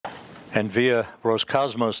And via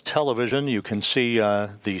Roscosmos television, you can see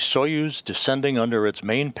the Soyuz descending under its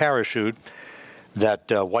main parachute.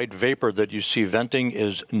 That white vapor that you see venting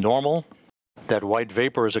is normal. That white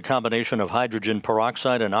vapor is a combination of hydrogen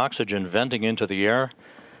peroxide and oxygen venting into the air.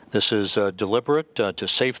 This is deliberate to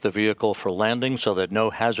safe the vehicle for landing so that no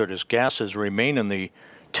hazardous gases remain in the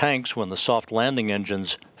tanks when the soft landing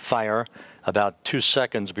engines fire about 2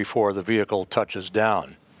 seconds before the vehicle touches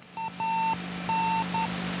down.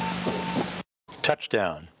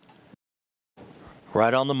 Touchdown.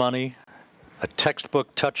 Right on the money. A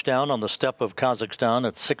textbook touchdown on the steppe of Kazakhstan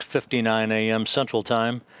at 6:59 a.m. Central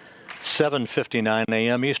Time, 7:59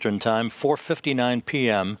 a.m. Eastern Time, 4:59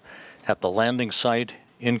 p.m. at the landing site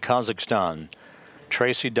in Kazakhstan.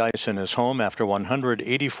 Tracy Dyson is home after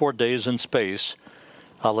 184 days in space.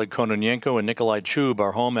 Oleg Kononenko and Nikolai Chub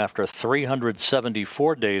are home after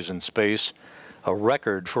 374 days in space, a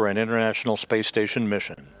record for an International Space Station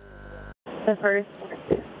mission. The first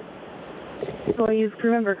Soyuz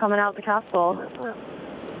crew member coming out the capsule.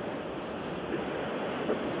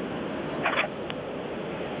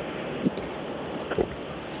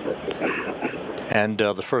 And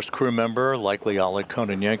the first crew member, likely Oleg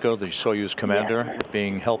Kononenko, the Soyuz commander,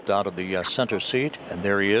 being helped out of the center seat. And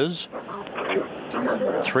there he is.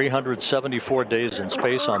 374 days in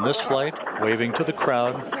space on this flight, waving to the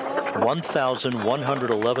crowd.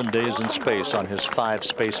 1,111 days in space on his 5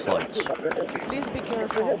 space flights. Please be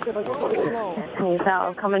careful. Slow. He's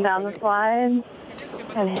now coming down the slide,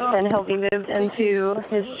 and then he'll be moved into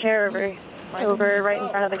his chair over right in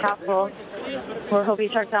front of the capsule, where he'll be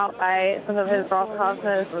checked out by some of his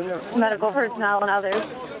Roscosmos medical personnel and others.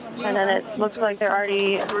 And then it looks like they're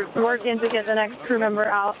already working to get the next crew member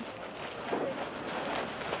out.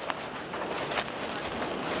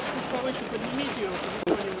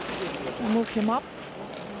 Move him up.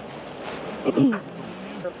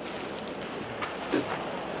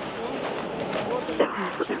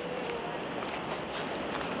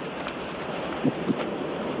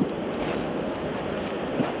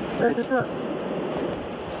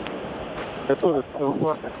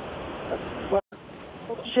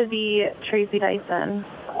 Should be Tracy Dyson.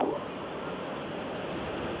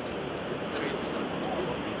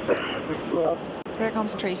 Here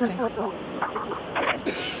comes Tracy.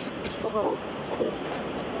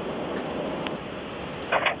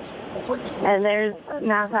 And there's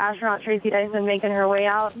NASA astronaut Tracy Dyson making her way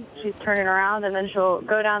out. She's turning around, and then she'll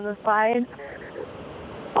go down the slide.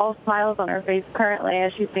 All smiles on her face currently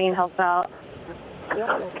as she's being helped out.